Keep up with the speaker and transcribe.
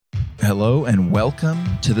Hello and welcome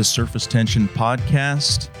to the Surface Tension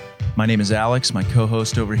Podcast. My name is Alex. My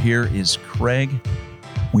co-host over here is Craig.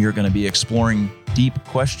 We are going to be exploring deep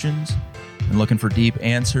questions and looking for deep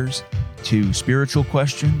answers to spiritual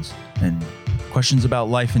questions and questions about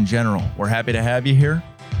life in general. We're happy to have you here,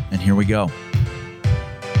 and here we go.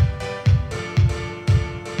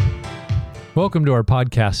 Welcome to our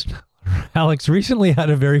podcast. Alex recently had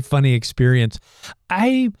a very funny experience.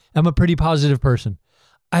 I am a pretty positive person.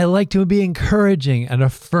 I like to be encouraging and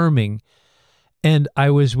affirming. And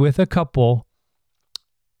I was with a couple.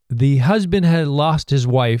 The husband had lost his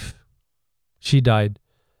wife. She died.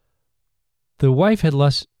 The wife had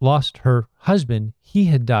lost her husband. He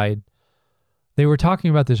had died. They were talking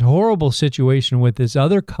about this horrible situation with this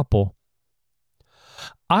other couple.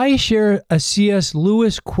 I share a C.S.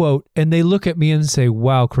 Lewis quote, and they look at me and say,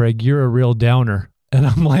 "Wow, Craig, you're a real downer." And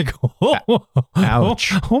I'm like,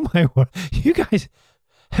 Ouch. Oh my word. You guys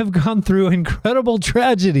have gone through incredible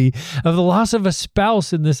tragedy of the loss of a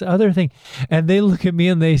spouse and this other thing. And they look at me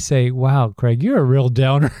and they say, "Wow, Craig, you're a real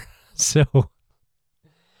downer." So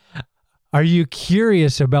are you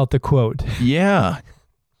curious about the quote? Yeah.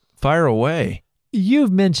 Fire away.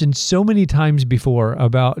 You've mentioned so many times before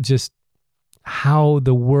about just how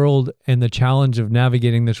the world and the challenge of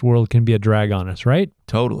navigating this world can be a drag on us, right?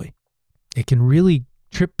 Totally. It can really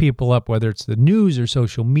trip people up, whether it's the news or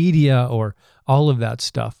social media or all of that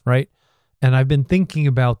stuff, right? And I've been thinking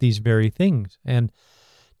about these very things. And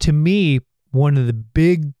to me, one of the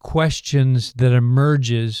big questions that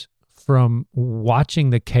emerges from watching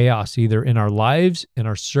the chaos, either in our lives, in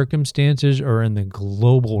our circumstances, or in the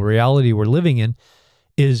global reality we're living in,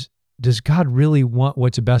 is, does God really want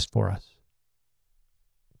what's best for us?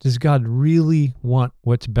 Does God really want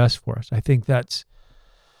what's best for us? I think that's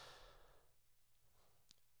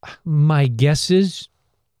my guess is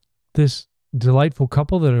this delightful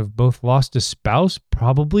couple that have both lost a spouse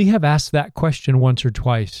probably have asked that question once or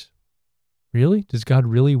twice. Really? Does God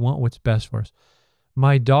really want what's best for us?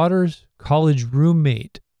 My daughter's college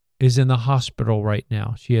roommate is in the hospital right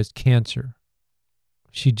now. She has cancer.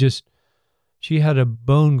 She had a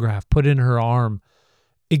bone graft put in her arm.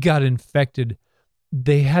 It got infected.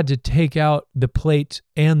 They had to take out the plates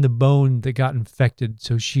and the bone that got infected.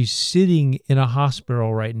 So she's sitting in a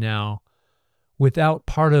hospital right now without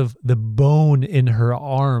part of the bone in her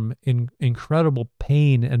arm, in incredible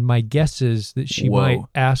pain. And my guess is that she might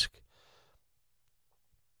ask,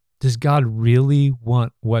 does God really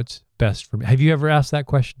want what's best for me? Have you ever asked that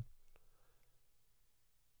question?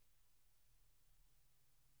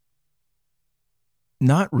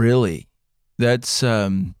 Not really. That's,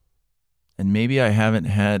 and maybe I haven't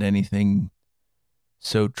had anything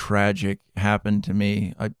so tragic happen to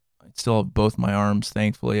me. I still have both my arms,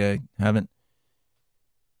 thankfully. I haven't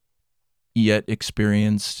yet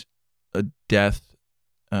experienced a death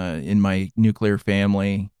in my nuclear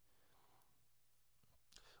family.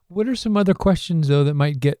 What are some other questions, though, that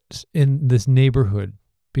might get in this neighborhood?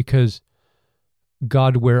 Because,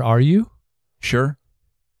 God, where are you? Sure.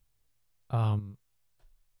 What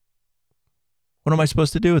am I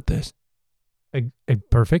supposed to do with this?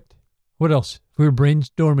 Perfect. What else? If we were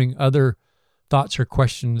brainstorming other thoughts or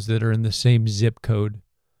questions that are in the same zip code.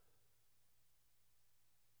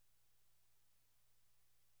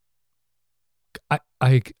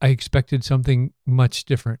 I expected something much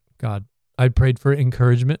different, God. I prayed for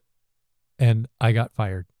encouragement and I got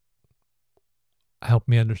fired. Help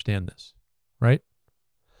me understand this, right?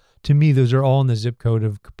 To me, those are all in the zip code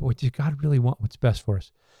of, boy, does God really want what's best for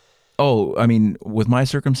us? Oh, I mean, with my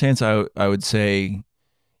circumstance, I would say,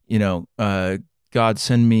 God,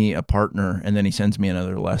 send me a partner, and then he sends me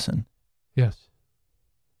another lesson. Yes.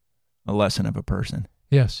 A lesson of a person.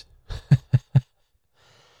 Yes.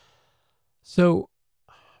 So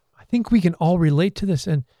I think we can all relate to this.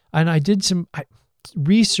 And I did some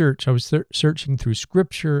research. I was searching through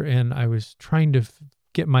scripture, and I was trying to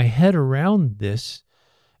get my head around this.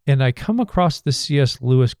 And I come across the C.S.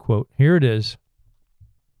 Lewis quote. Here it is.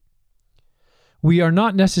 We are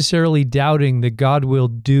not necessarily doubting that God will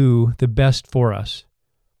do the best for us.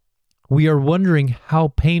 We are wondering how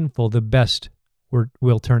painful the best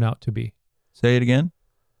will turn out to be. Say it again.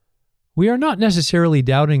 We are not necessarily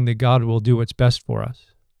doubting that God will do what's best for us.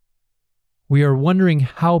 We are wondering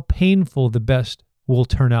how painful the best will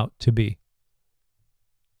turn out to be.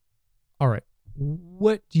 All right.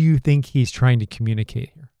 What do you think he's trying to communicate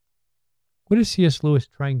here? What is C.S. Lewis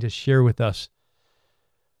trying to share with us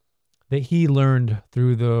that he learned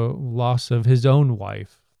through the loss of his own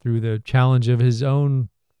wife, through the challenge of his own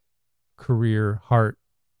career, heart,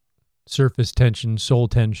 surface tension, soul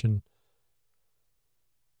tension?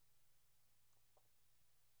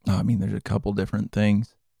 I mean, there's a couple different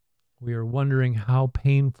things. We are wondering how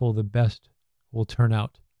painful the best will turn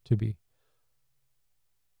out to be.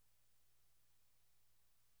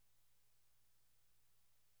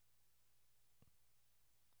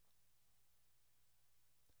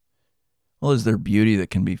 Well, is there beauty that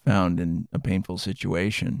can be found in a painful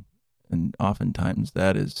situation? And oftentimes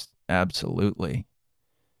that is absolutely.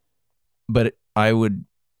 But I would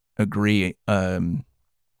agree, not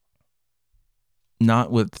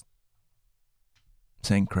with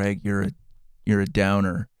saying, Craig, you're a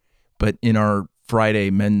downer, but in our Friday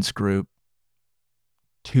men's group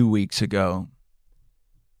 2 weeks ago,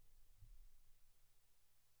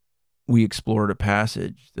 we explored a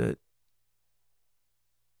passage that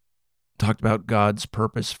talked about God's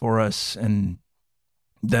purpose for us, and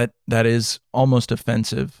that is almost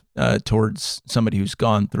offensive towards somebody who's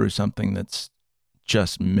gone through something that's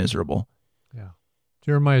just miserable. Yeah.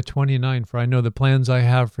 Jeremiah 29, for I know the plans I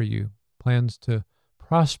have for you, plans to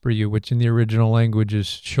prosper you, which in the original language is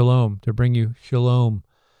shalom, to bring you shalom,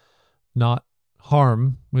 not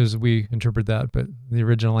harm, as we interpret that, but in the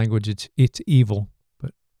original language it's evil.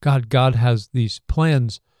 But God has these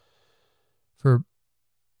plans for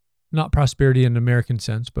not prosperity in an American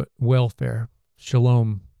sense, but welfare,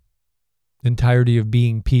 shalom, entirety of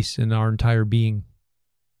being, peace in our entire being.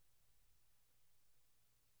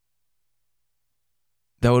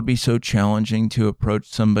 That would be so challenging to approach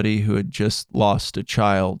somebody who had just lost a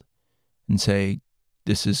child and say,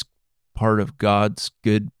 this is part of God's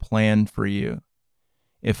good plan for you.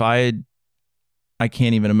 I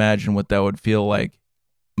can't even imagine what that would feel like,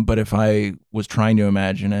 but if I was trying to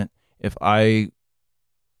imagine it, if I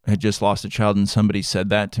had just lost a child and somebody said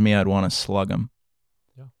that to me, I'd want to slug them.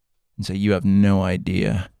 Yeah. And say, you have no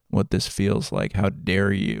idea what this feels like. How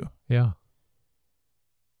dare you? Yeah.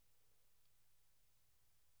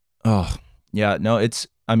 Oh, yeah. No,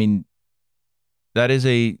 that is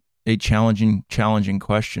a challenging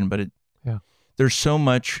question, but there's so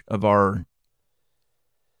much of our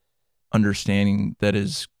understanding that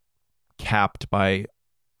is capped by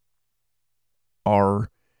our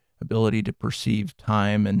ability to perceive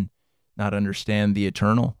time and not understand the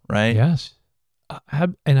eternal, right? Yes.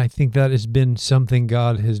 And I think that has been something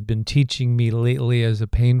God has been teaching me lately as a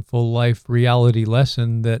painful life reality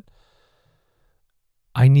lesson, that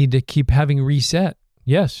I need to keep having reset.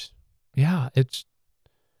 Yes. Yeah.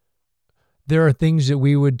 There are things that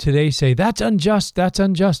we would today say, that's unjust.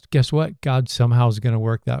 Guess what? God somehow is going to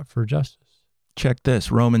work that for justice. Check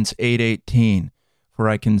this, Romans 8:18. For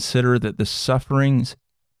I consider that the sufferings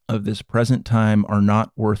of this present time are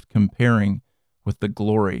not worth comparing with the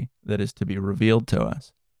glory that is to be revealed to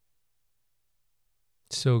us.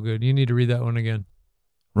 So good. You need to read that one again.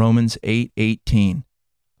 Romans 8:18.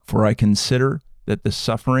 For I consider that the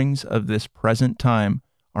sufferings of this present time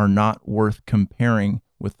are not worth comparing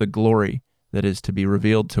with the glory that is to be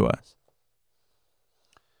revealed to us.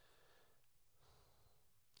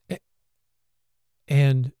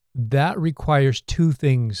 And that requires two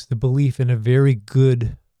things: the belief in a very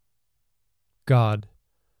good God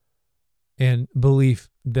and belief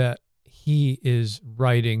that He is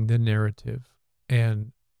writing the narrative.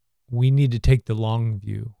 And we need to take the long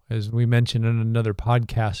view. As we mentioned in another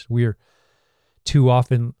podcast, we're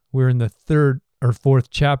in the third or fourth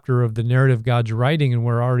chapter of the narrative God's writing, and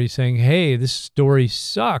we're already saying, hey, this story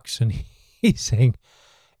sucks. And He's saying,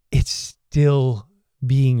 it's still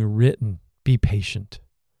being written. Be patient.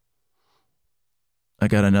 I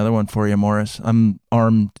got another one for you, Morris. I'm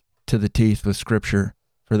armed to the teeth with scripture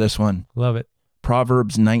for this one. Love it.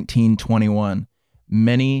 Proverbs 19:21.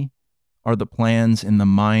 Many are the plans in the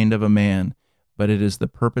mind of a man, but it is the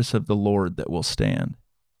purpose of the Lord that will stand.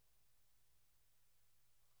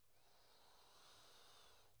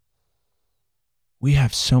 We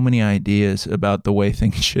have so many ideas about the way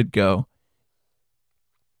things should go.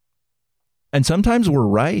 And sometimes we're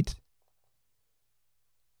right.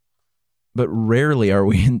 But rarely are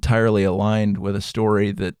we entirely aligned with a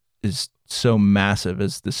story that is so massive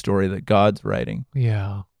as the story that God's writing.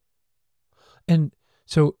 Yeah. And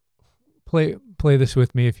so play this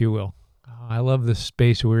with me, if you will. I love the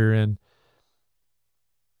space we're in.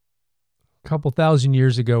 A couple thousand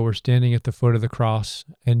years ago, we're standing at the foot of the cross,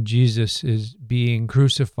 and Jesus is being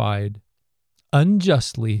crucified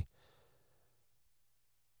unjustly.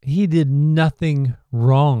 He did nothing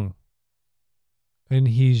wrong, and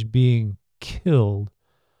he's being killed.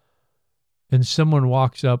 And someone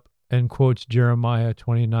walks up and quotes Jeremiah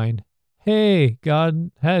 29. Hey, God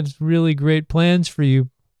has really great plans for you,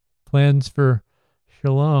 plans for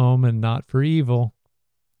shalom and not for evil.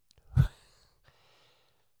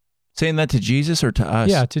 Saying that to Jesus or to us?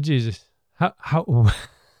 Yeah, to Jesus. How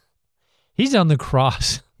He's on the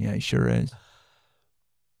cross. Yeah, he sure is.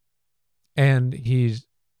 And he's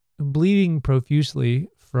bleeding profusely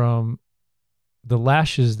from the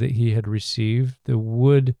lashes that he had received, the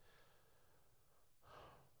wood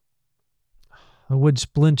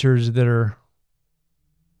splinters that are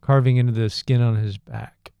carving into the skin on his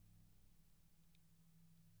back.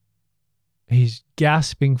 He's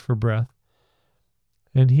gasping for breath.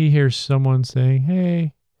 And he hears someone saying,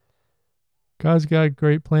 hey, God's got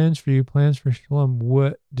great plans for you, plans for Shalom.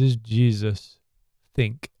 What does Jesus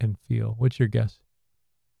think and feel? What's your guess?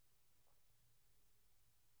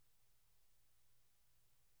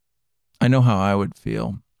 I know how I would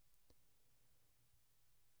feel.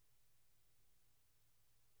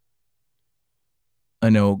 I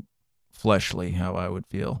know fleshly how I would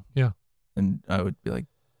feel. Yeah. And I would be like,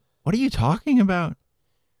 what are you talking about?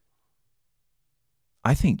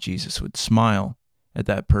 I think Jesus would smile at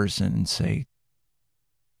that person and say,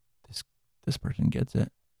 this person gets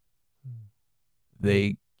it.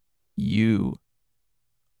 You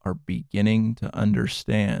are beginning to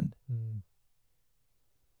understand.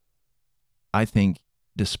 I think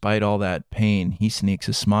despite all that pain, he sneaks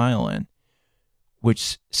a smile in,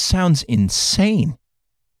 which sounds insane.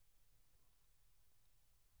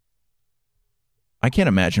 I can't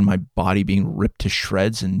imagine my body being ripped to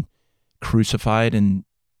shreds and crucified and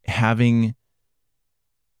having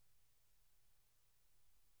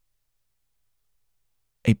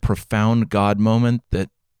a profound God moment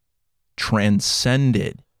that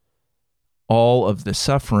transcended all of the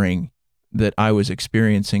suffering that I was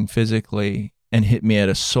experiencing physically and hit me at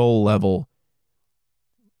a soul level,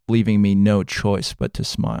 leaving me no choice but to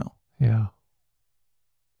smile. Yeah.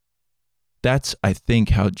 That's, I think,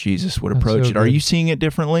 how Jesus would approach so it. Are good. you seeing it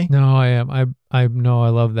differently? No, I am. I know. I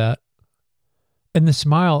love that. And the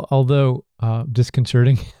smile, although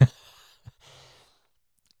disconcerting,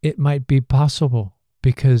 it might be possible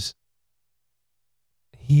because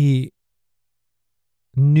he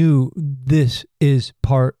knew this is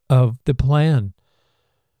part of the plan.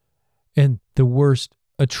 And the worst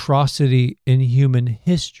atrocity in human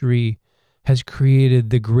history has created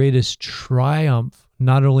the greatest triumph,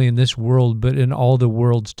 not only in this world, but in all the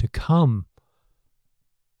worlds to come.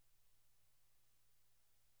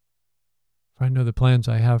 For I know the plans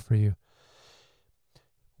I have for you.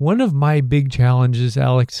 One of my big challenges,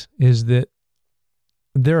 Alex, is that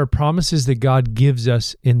there are promises that God gives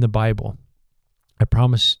us in the Bible. I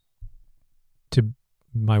promise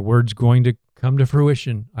my word's going to come to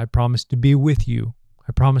fruition. I promise to be with you.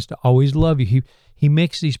 I promise to always love you. He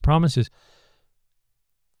makes these promises.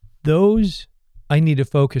 Those I need to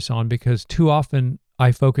focus on because too often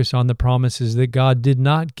I focus on the promises that God did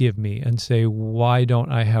not give me and say, why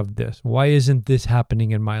don't I have this? Why isn't this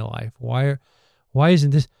happening in my life? Why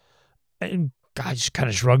isn't this? And God just kind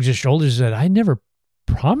of shrugs his shoulders and said, I never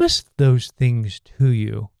promised those things to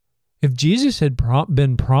you. If Jesus had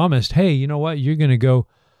been promised, hey, you know what? You're going to go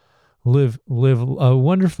live a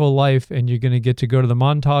wonderful life and you're going to get to go to the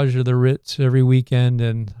Montage or the Ritz every weekend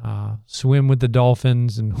and swim with the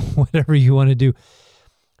dolphins and whatever you want to do.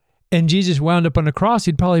 And Jesus wound up on the cross,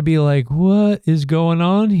 he'd probably be like, what is going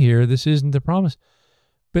on here? This isn't the promise.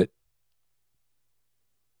 But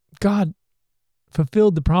God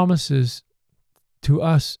fulfilled the promises to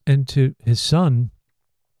us and to his son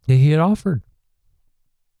that he had offered.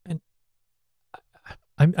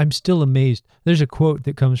 I'm still amazed. There's a quote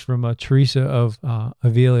that comes from Teresa of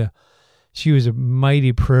Avila. She was a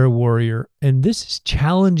mighty prayer warrior. And this is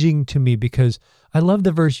challenging to me because I love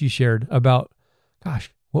the verse you shared about,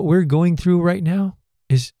 gosh, what we're going through right now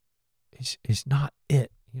is not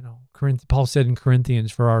it. You know, Paul said in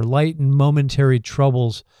Corinthians, for our light and momentary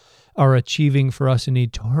troubles are achieving for us an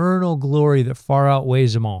eternal glory that far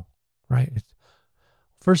outweighs them all, right?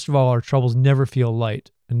 First of all, our troubles never feel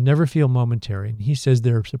light and never feel momentary. And he says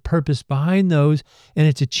there's a purpose behind those, and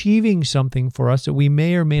it's achieving something for us that we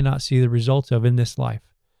may or may not see the results of in this life.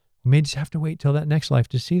 We may just have to wait till that next life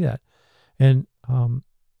to see that. And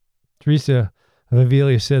Teresa of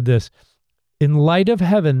Avila said this, in light of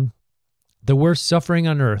heaven, the worst suffering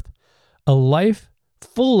on earth, a life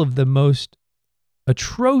full of the most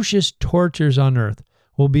atrocious tortures on earth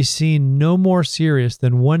will be seen no more serious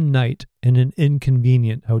than one night in an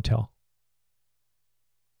inconvenient hotel.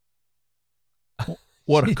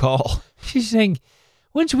 What a call. She's saying,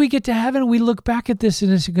 once we get to heaven, we look back at this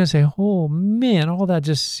and it's going to say, oh man, all that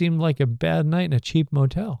just seemed like a bad night in a cheap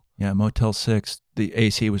motel. Yeah, Motel 6, the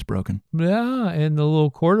AC was broken. Yeah, and the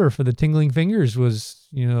little quarter for the tingling fingers was,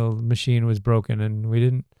 the machine was broken and we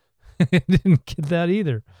didn't get that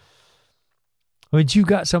either. But you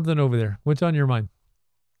got something over there. What's on your mind?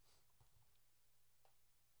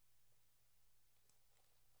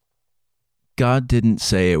 God didn't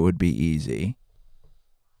say it would be easy,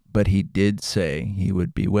 but he did say he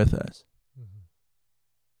would be with us.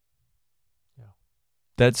 Yeah.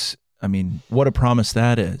 That's, what a promise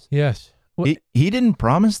that is. Yes. Well, He didn't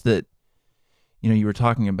promise that, you were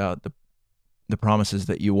talking about the promises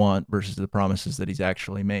that you want versus the promises that he's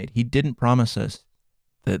actually made. He didn't promise us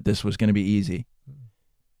that this was going to be easy,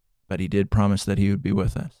 but he did promise that he would be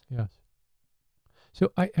with us. Yes.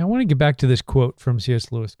 So I want to get back to this quote from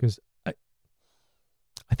C.S. Lewis, because I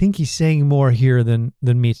think he's saying more here than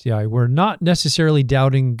meets the eye. We're not necessarily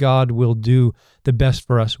doubting God will do the best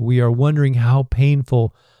for us. We are wondering how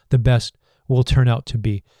painful the best will turn out to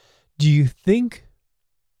be. Do you think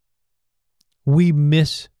we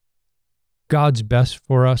miss God's best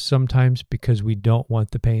for us sometimes because we don't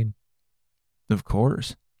want the pain? Of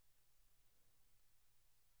course.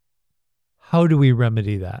 How do we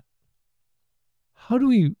remedy that? How do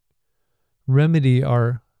we remedy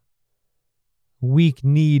our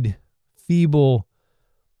weak-kneed, feeble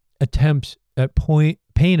attempts at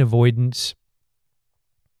pain avoidance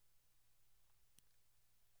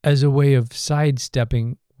as a way of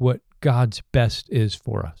sidestepping what God's best is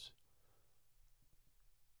for us?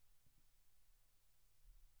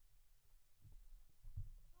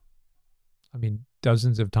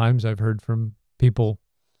 Dozens of times I've heard from people,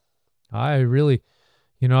 I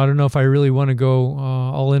don't know if I really want to go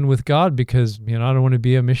all in with God because, I don't want to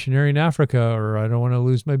be a missionary in Africa, or I don't want to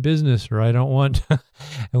lose my business, or I don't want,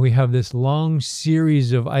 and we have this long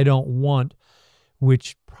series of I don't want,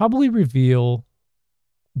 which probably reveal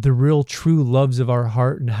the real true loves of our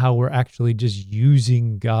heart and how we're actually just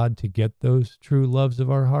using God to get those true loves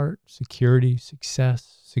of our heart: security,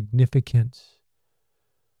 success, significance.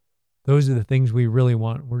 Those are the things we really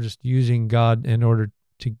want. We're just using God in order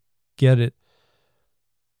to get it.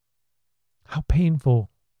 How painful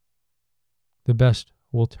the best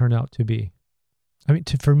will turn out to be.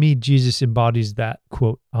 For me, Jesus embodies that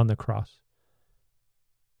quote on the cross.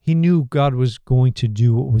 He knew God was going to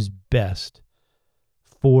do what was best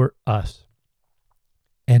for us.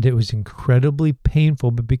 And it was incredibly painful,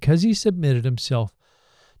 but because he submitted himself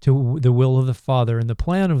to the will of the Father and the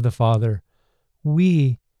plan of the Father,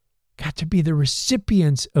 we got to be the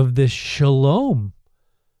recipients of this shalom.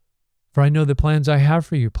 For I know the plans I have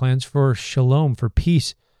for you, plans for shalom, for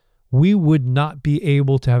peace. We would not be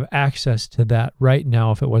able to have access to that right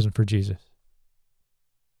now if it wasn't for Jesus.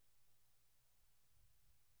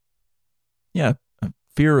 Yeah, a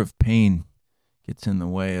fear of pain gets in the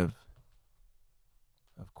way of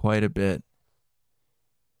quite a bit.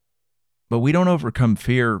 But we don't overcome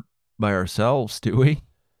fear by ourselves, do we?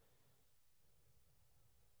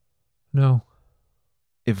 No.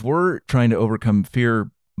 If we're trying to overcome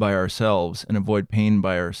fear by ourselves and avoid pain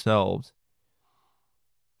by ourselves,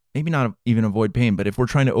 maybe not even avoid pain, but if we're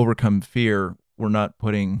trying to overcome fear, we're not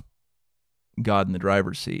putting God in the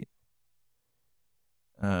driver's seat.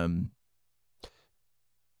 That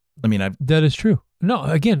is true. No,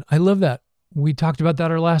 again, I love that. We talked about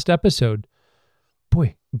that our last episode.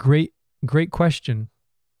 Boy, great question.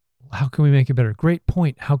 How can we make it better? Great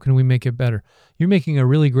point. How can we make it better? You're making a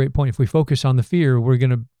really great point. If we focus on the fear, we're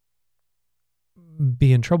going to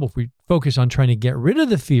be in trouble. If we focus on trying to get rid of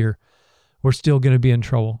the fear, we're still going to be in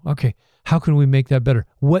trouble. Okay, how can we make that better?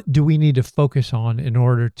 What do we need to focus on in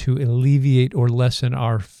order to alleviate or lessen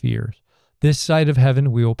our fears? This side of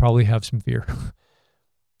heaven, we will probably have some fear.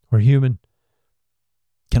 We're human.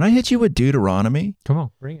 Can I hit you with Deuteronomy? Come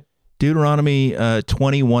on, bring it. Deuteronomy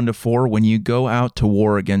 21-4, when you go out to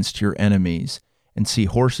war against your enemies and see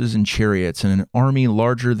horses and chariots and an army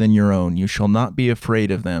larger than your own, you shall not be afraid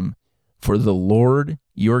of them, for the Lord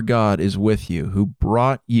your God is with you, who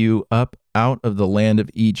brought you up out of the land of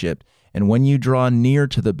Egypt. And when you draw near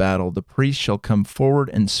to the battle, the priest shall come forward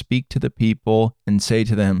and speak to the people and say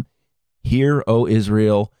to them, Hear, O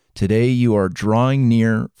Israel, today you are drawing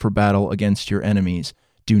near for battle against your enemies.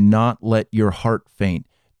 Do not let your heart faint.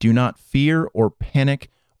 Do not fear or panic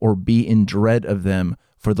or be in dread of them,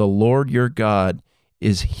 for the Lord your God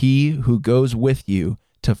is he who goes with you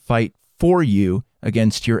to fight for you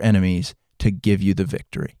against your enemies to give you the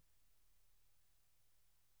victory.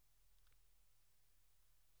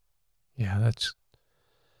 Yeah,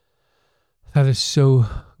 that is so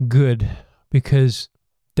good, because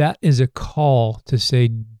that is a call to say,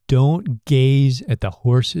 don't gaze at the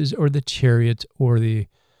horses or the chariots or the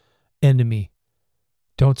enemy.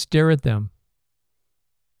 Don't stare at them.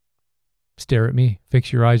 Stare at me.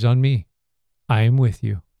 Fix your eyes on me. I am with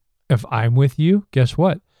you. If I'm with you, guess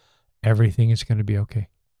what? Everything is going to be okay.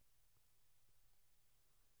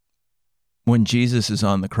 When Jesus is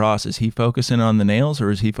on the cross, is he focusing on the nails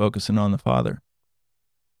or is he focusing on the Father?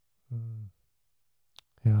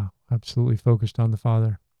 Yeah, absolutely focused on the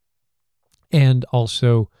Father. And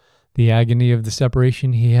also the agony of the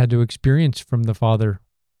separation he had to experience from the Father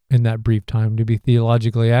in that brief time. To be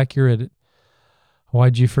theologically accurate,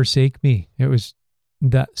 why'd you forsake me? It was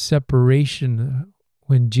that separation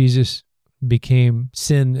when Jesus became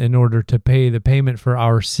sin in order to pay the payment for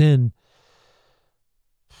our sin.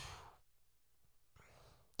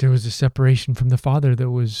 There was a separation from the Father that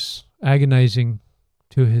was agonizing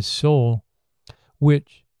to his soul,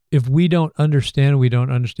 which if we don't understand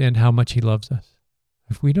how much he loves us.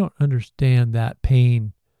 If we don't understand that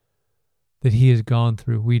pain that he has gone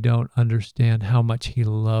through, we don't understand how much he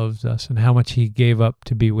loves us and how much he gave up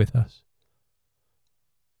to be with us.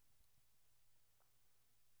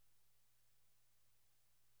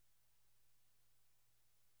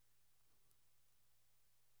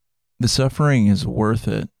 The suffering is worth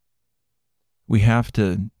it. We have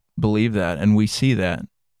to believe that, and we see that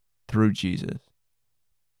through Jesus.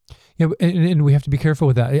 Yeah, and we have to be careful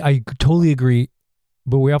with that. I totally agree,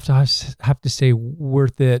 but we also have to say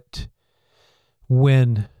worth it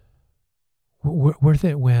when. Worth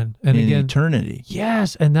it when? And in again, eternity.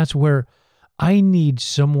 Yes, and that's where I need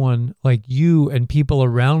someone like you and people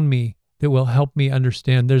around me that will help me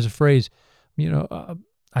understand. There's a phrase,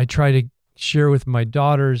 I try to share with my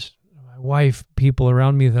daughters, my wife, people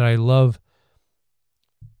around me that I love.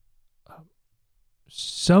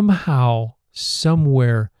 Somehow,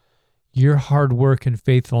 somewhere, your hard work and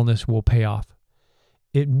faithfulness will pay off.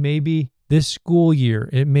 It may be this school year.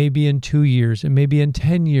 It may be in 2 years. It may be in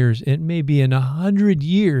 10 years. It may be in 100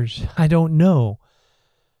 years. I don't know.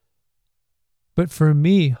 But for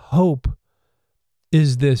me, hope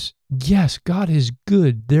is this, yes, God is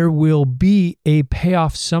good. There will be a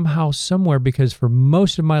payoff somehow, somewhere, because for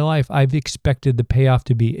most of my life, I've expected the payoff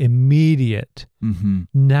to be immediate,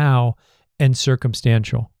 now, and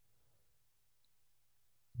circumstantial.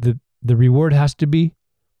 The reward has to be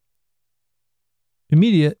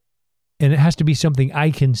immediate, and it has to be something I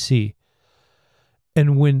can see.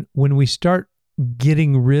 And when we start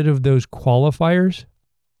getting rid of those qualifiers,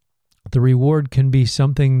 the reward can be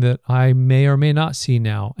something that I may or may not see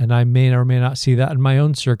now, and I may or may not see that in my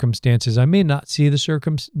own circumstances. I may not see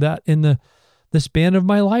that in the span of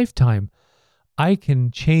my lifetime. I can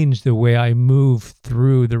change the way I move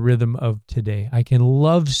through the rhythm of today. I can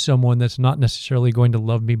love someone that's not necessarily going to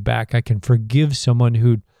love me back. I can forgive someone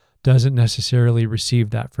who doesn't necessarily receive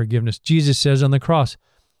that forgiveness. Jesus says on the cross,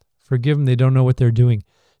 forgive them, they don't know what they're doing.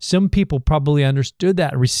 Some people probably understood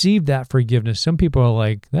that, received that forgiveness. Some people are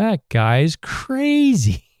like, that guy's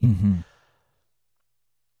crazy.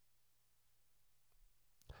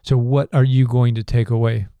 So what are you going to take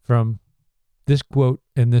away from this quote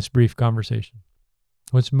and this brief conversation?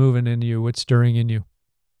 What's moving in you? What's stirring in you?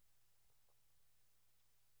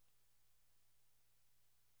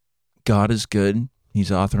 God is good. He's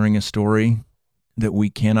authoring a story that we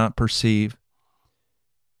cannot perceive.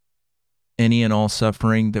 Any and all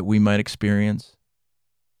suffering that we might experience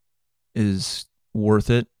is worth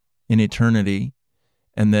it in eternity,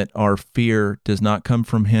 and that our fear does not come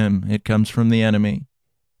from him. It comes from the enemy,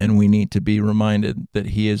 and we need to be reminded that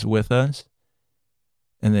he is with us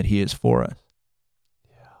and that he is for us.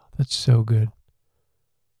 Yeah, that's so good.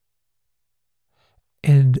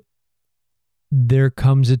 And there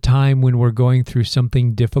comes a time when we're going through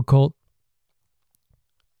something difficult,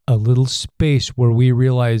 a little space where we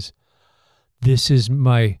realize this is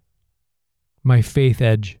my faith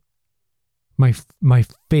edge. My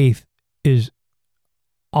faith is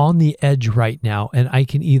on the edge right now, and I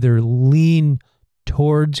can either lean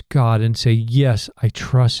towards God and say, yes, I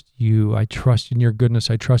trust you. I trust in your goodness.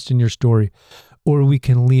 I trust in your story. Or we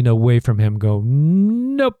can lean away from him, go,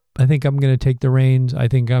 nope, I think I'm going to take the reins. I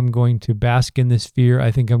think I'm going to bask in this fear.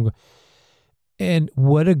 I think I'm going. And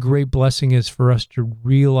what a great blessing is for us to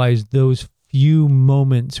realize those few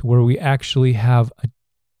moments where we actually have a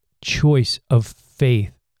choice of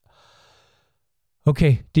faith.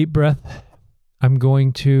 Okay, deep breath. I'm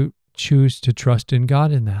going to choose to trust in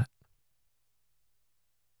God in that.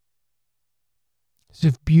 It's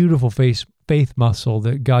a beautiful faith muscle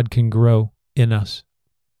that God can grow in us.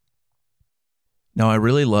 Now, I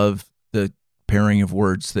really love the pairing of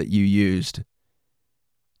words that you used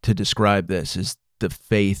to describe this is the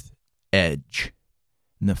faith edge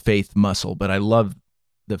and the faith muscle, but I love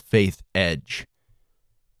the faith edge.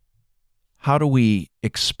 How do we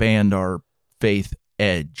expand our faith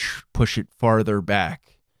edge, push it farther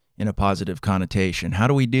back in a positive connotation? How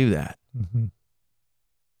do we do that?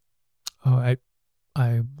 Oh,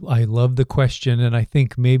 I love the question, and I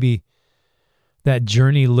think maybe that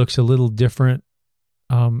journey looks a little different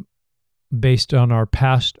based on our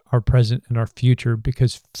past, our present, and our future,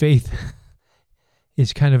 because faith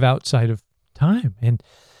is kind of outside of time. And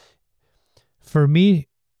for me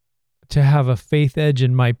to have a faith edge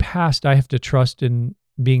in my past, I have to trust in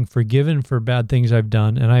being forgiven for bad things I've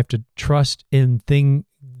done, and I have to trust in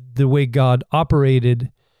the way God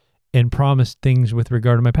operated and promised things with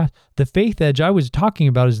regard to my past. The faith edge I was talking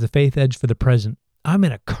about is the faith edge for the present. I'm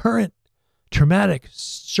in a current traumatic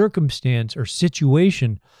circumstance or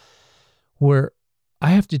situation where I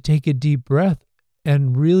have to take a deep breath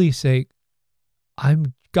and really say,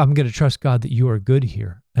 I'm going to trust God that you are good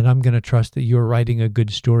here, and I'm going to trust that you are writing a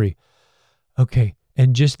good story. Okay.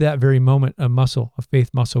 And just that very moment, a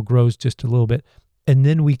faith muscle grows just a little bit. And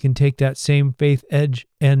then we can take that same faith edge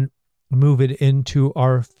and move it into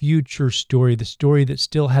our future story, the story that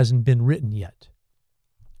still hasn't been written yet.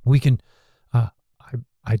 We can,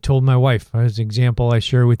 I told my wife, as an example I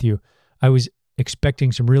share with you, I was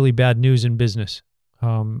expecting some really bad news in business.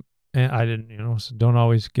 And I didn't, so don't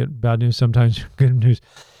always get bad news, sometimes good news.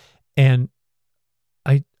 And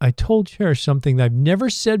I told Cherish something that I've never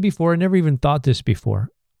said before. I never even thought this before.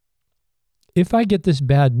 If I get this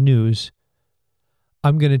bad news,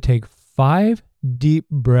 I'm going to take 5 deep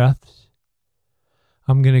breaths.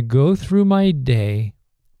 I'm going to go through my day,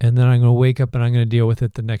 and then I'm going to wake up and I'm going to deal with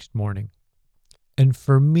it the next morning. And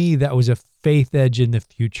for me, that was a faith edge in the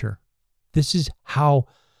future. This is how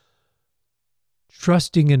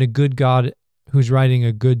trusting in a good God who's writing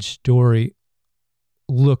a good story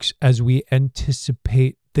looks as we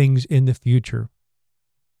anticipate things in the future,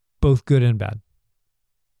 both good and bad.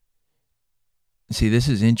 See, this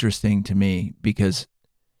is interesting to me because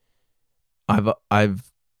I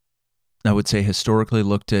would say historically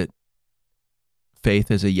looked at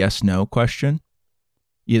faith as a yes/no question.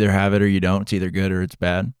 You either have it or you don't. It's either good or it's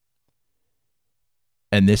bad.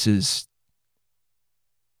 And this is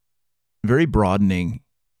very broadening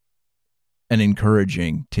and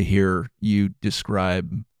encouraging to hear you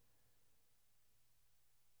describe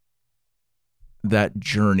that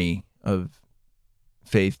journey of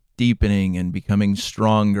faith deepening and becoming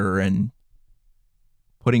stronger and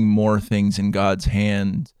putting more things in God's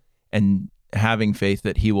hands and having faith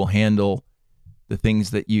that he will handle the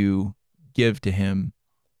things that you give to him,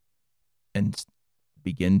 and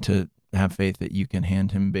begin to have faith that you can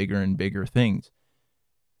hand him bigger and bigger things.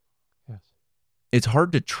 Yes. It's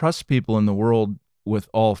hard to trust people in the world with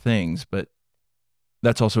all things, but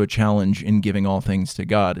that's also a challenge in giving all things to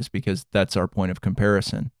God, is because that's our point of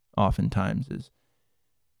comparison oftentimes, is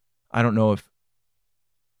I don't know if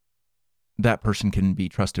that person can be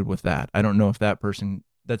trusted with that. I don't know if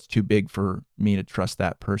that's too big for me to trust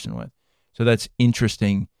that person with. So that's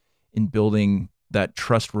interesting in building that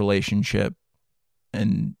trust relationship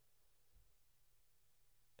and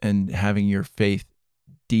having your faith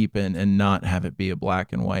deepen and not have it be a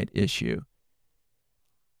black and white issue.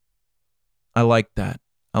 I like that.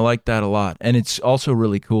 I like that a lot. And it's also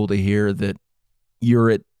really cool to hear that you're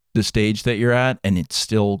at the stage that you're at and it's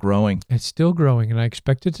still growing. It's still growing, and I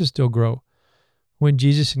expect it to still grow. When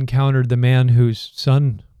Jesus encountered the man whose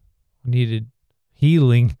son needed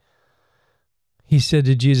healing, he said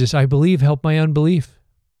to Jesus, "I believe, help my unbelief."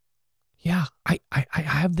 Yeah, I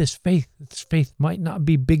have this faith. This faith might not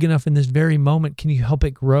be big enough in this very moment. Can you help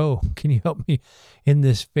it grow? Can you help me in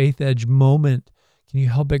this faith edge moment? Can you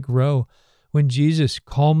help it grow? When Jesus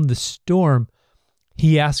calmed the storm,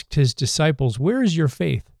 he asked his disciples, "Where is your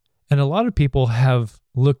faith?" And a lot of people have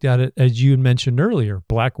looked at it, as you mentioned earlier,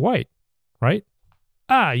 black-white, right?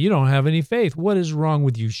 You don't have any faith. What is wrong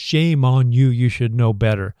with you? Shame on you. You should know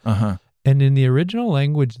better. Uh-huh. And in the original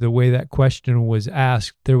language, the way that question was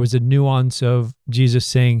asked, there was a nuance of Jesus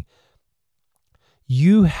saying,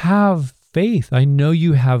 "You have faith. I know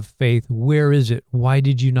you have faith. Where is it? Why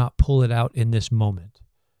did you not pull it out in this moment?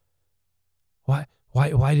 Why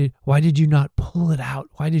did you not pull it out?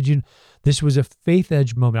 This was a faith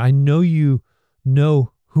edge moment. I know you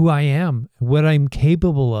know who I am, what I'm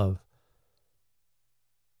capable of.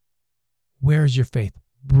 Where's your faith?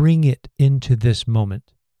 Bring it into this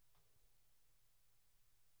moment."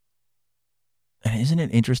 And isn't it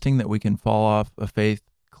interesting that we can fall off a faith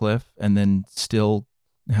cliff and then still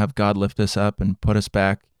have God lift us up and put us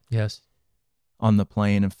back Yes. on the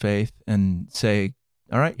plane of faith and say,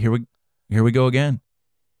 "All right, here we go again."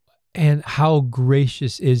 And how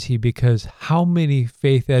gracious is he? Because how many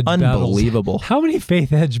faith edge Unbelievable. battles? How many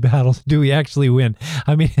faith edge battles do we actually win?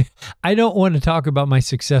 I mean, I don't want to talk about my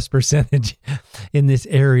success percentage in this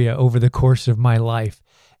area over the course of my life.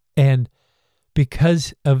 And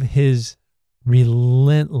because of his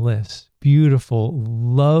relentless, beautiful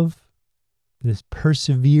love, this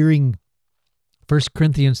persevering 1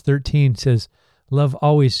 Corinthians 13 says, love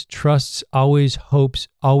always trusts, always hopes,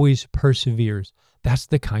 always perseveres. That's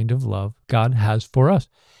the kind of love God has for us.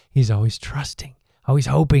 He's always trusting, always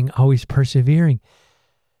hoping, always persevering.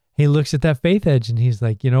 He looks at that faith edge and he's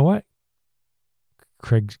like, you know what?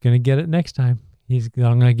 Craig's going to get it next time. I'm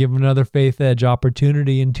going to give him another faith edge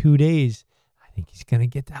opportunity in 2 days. I think he's going to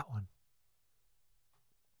get that one.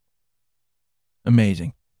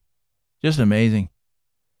 Amazing. Just amazing.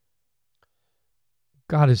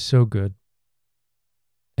 God is so good.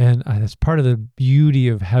 And that's part of the beauty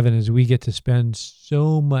of heaven is we get to spend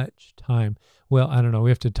so much time. Well, I don't know. We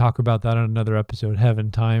have to talk about that on another episode.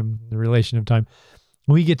 Heaven, time, the relation of time.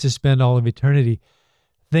 We get to spend all of eternity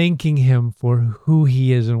thanking him for who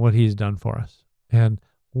he is and what he's done for us. And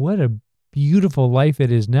what a beautiful life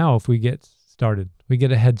it is now if we get started. We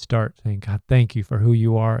get a head start saying, God, thank you for who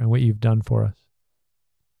you are and what you've done for us.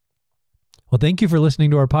 Well, thank you for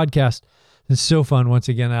listening to our podcast. It's so fun, once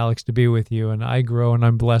again, Alex, to be with you. And I grow and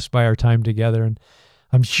I'm blessed by our time together. And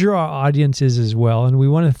I'm sure our audience is as well. And we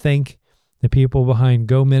want to thank the people behind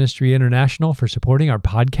Go Ministry International for supporting our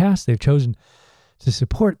podcast. They've chosen to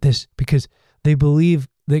support this because they believe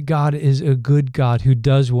that God is a good God who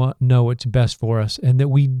does know what's best for us and that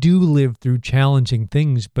we do live through challenging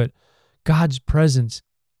things, but God's presence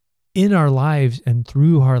in our lives and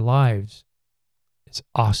through our lives is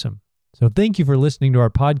awesome. So thank you for listening to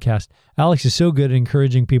our podcast. Alex is so good at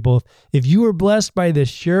encouraging people. If you were blessed by this,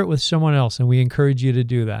 share it with someone else, and we encourage you to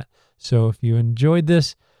do that. So if you enjoyed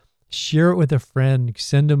this, share it with a friend,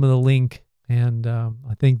 send them the link, and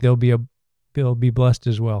I think they'll be blessed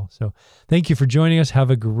as well. So thank you for joining us.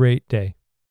 Have a great day.